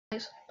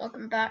Guys,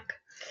 welcome back.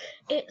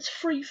 It's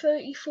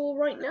 3:34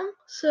 right now,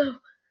 so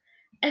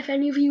if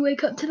any of you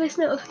wake up to this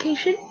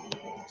notification,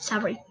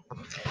 sorry.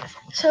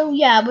 So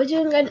yeah, we're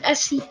doing an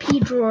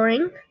SCP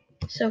drawing.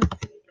 So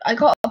I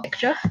got a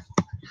picture.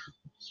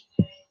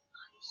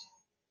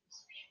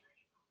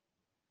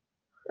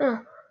 Oh,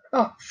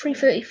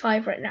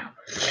 3:35 right now.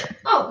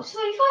 Oh, it's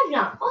 35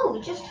 now.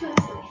 Oh, just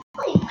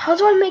 35. How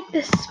do I make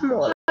this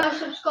smaller?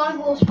 Subscribe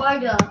or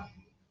spider.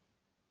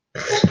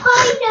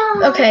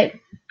 Spider.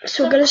 Okay,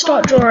 so we're gonna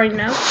start drawing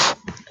now.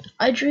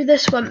 I drew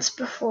this once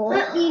before.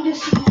 Let me do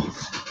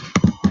these.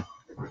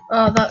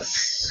 Oh,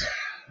 that's.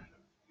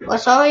 Well,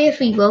 sorry if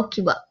we woke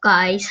you up,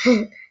 guys.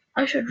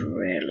 I should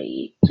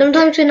really.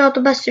 Sometimes we're not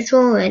the best at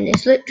drawing.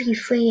 It's literally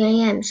 3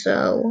 a.m.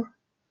 So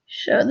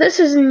this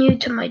is new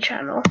to my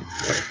channel.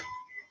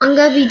 I'm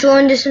gonna be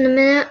drawing this in a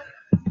minute.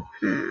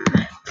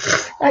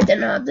 I don't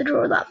know how to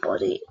draw that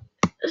body.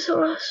 So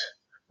let's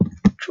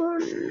draw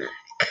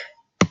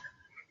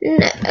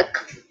Neck.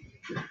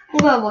 I'm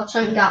gonna watch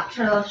some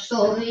Gapter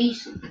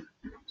stories.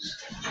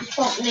 It's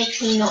what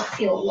makes me not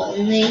feel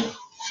lonely.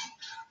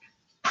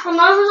 And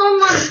I was on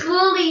my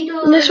bully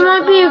doing This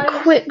might be a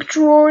quick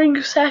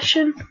drawing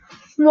session.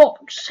 Not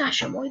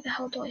session, why the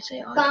hell do I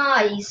say I?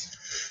 Guys,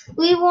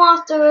 we will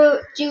have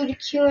to do the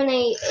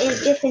Q&A in a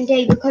different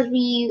day because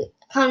we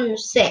kind of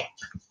sick.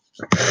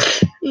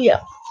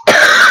 Yeah.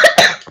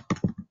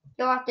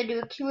 You'll have to do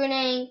a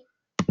Q&A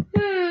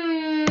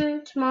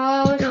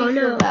tomorrow if you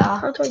feel better.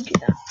 How do I do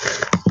that?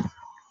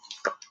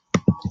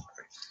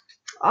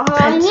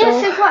 I need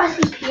to figure out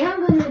SCP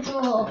I'm going to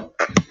draw.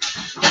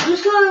 I'm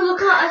just going to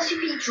look at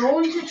SCP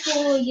drawing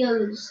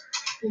tutorials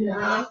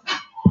now.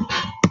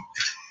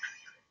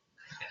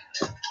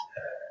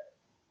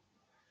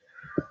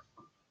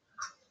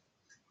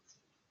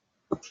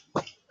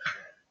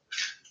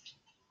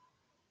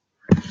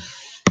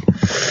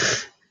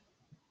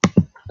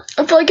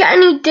 If I get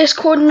any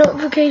Discord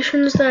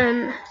notifications,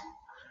 then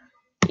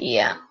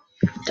yeah,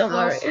 don't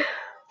worry.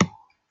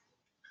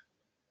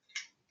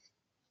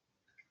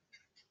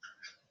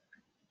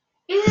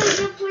 Here's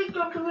a sweet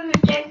doctor with a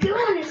dead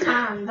girl in his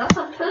hand. That's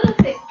a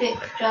perfect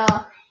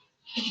picture.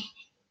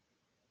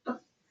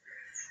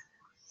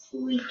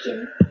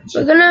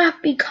 We're gonna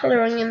be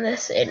colouring in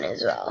this in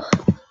as well.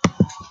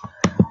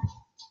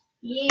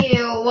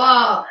 Yeah,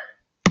 wow.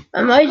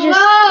 I might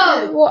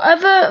just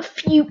whatever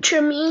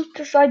future me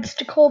decides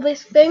to call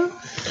this thing.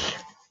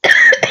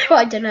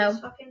 I don't know.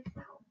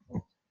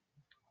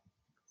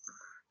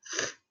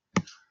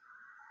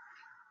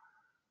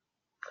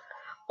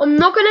 I'm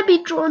not gonna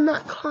be drawing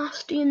that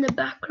Class D in the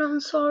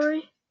background,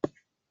 sorry.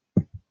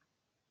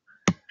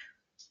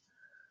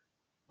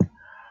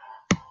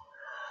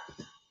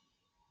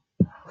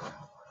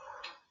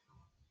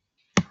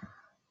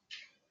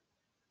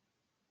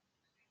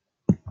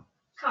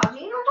 Carl, do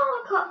you not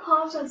want to cut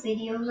parts of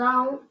videos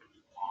out?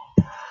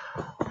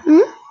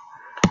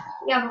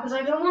 Yeah, because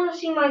I don't want to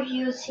see my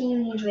viewers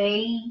seeing me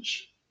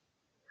rage.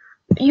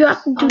 You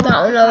have to do that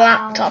on a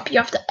laptop. You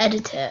have to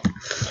edit it.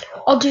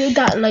 I'll do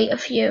that later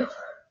for you.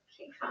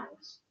 Okay,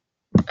 thanks.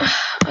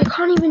 I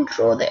can't even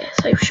draw this.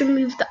 I should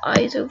move the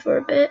eyes over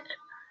a bit.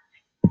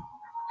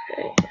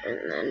 Okay,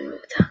 and then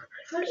move that.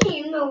 How do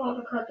you know how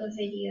to cut the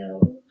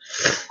video?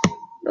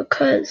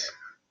 Because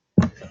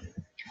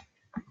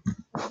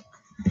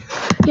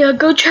yeah,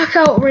 go check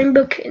out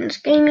Rainbow Kittens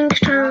Gaming's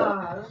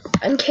channel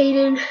and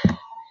King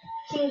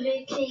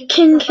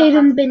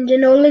Caden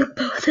Bindon. I'll link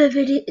both their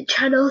video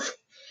channels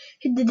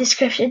in the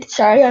description.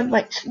 Sorry, I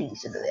might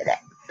sneeze in a minute.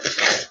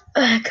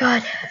 Oh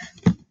god.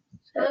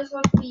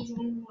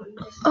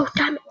 Oh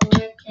damn it.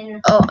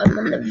 Oh, I'm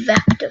on the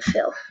vector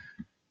fill.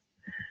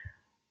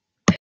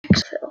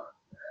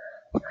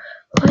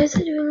 Why is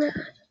it doing that?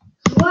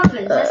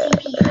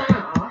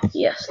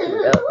 Yes, there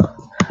we go.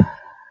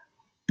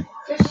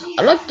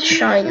 I like the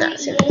shine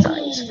that's in his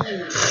eyes.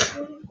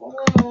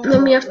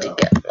 Then we have to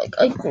get like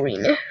a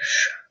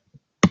greenish.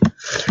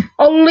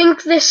 I'll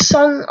link this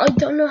song. I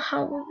don't know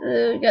how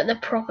to get the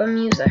proper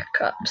music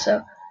up,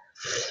 so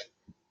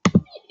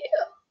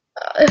yeah.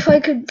 If I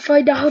could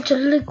find out how to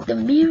link the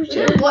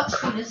music. Watch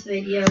this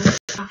video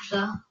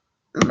after.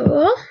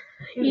 What?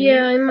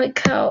 Yeah, I might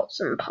cut out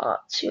some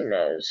parts. Who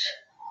knows?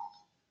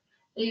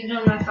 You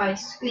don't know if I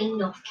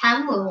screamed off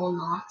camera or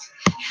not.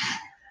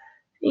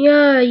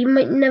 Yeah, you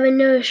might never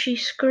know if she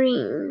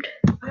screamed.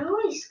 I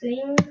always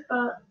screamed,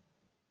 but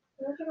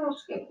I don't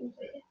scream.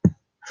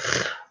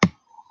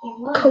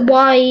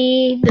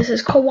 Kawaii. This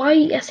is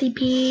Kawaii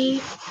SCP.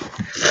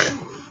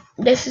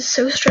 This is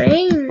so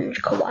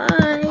strange.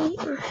 Kawaii.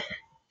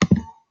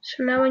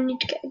 So now I need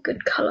to get a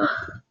good color.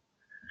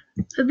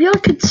 Maybe I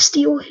could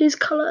steal his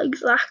color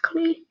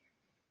exactly.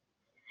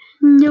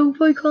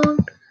 Nope, I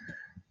can't.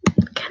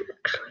 I can't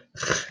actually.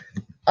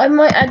 I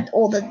might add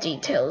all the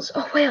details.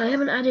 Oh wait, I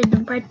haven't added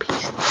the red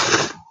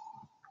piece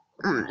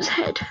on his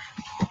head.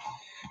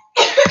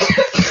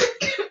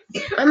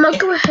 I might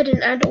go ahead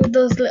and add all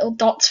those little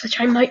dots, which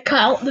I might cut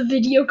out the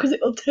video because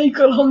it'll take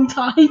a long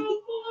time.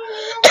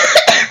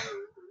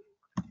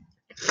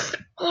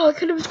 Oh, I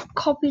could have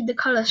copied the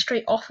color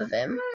straight off of him.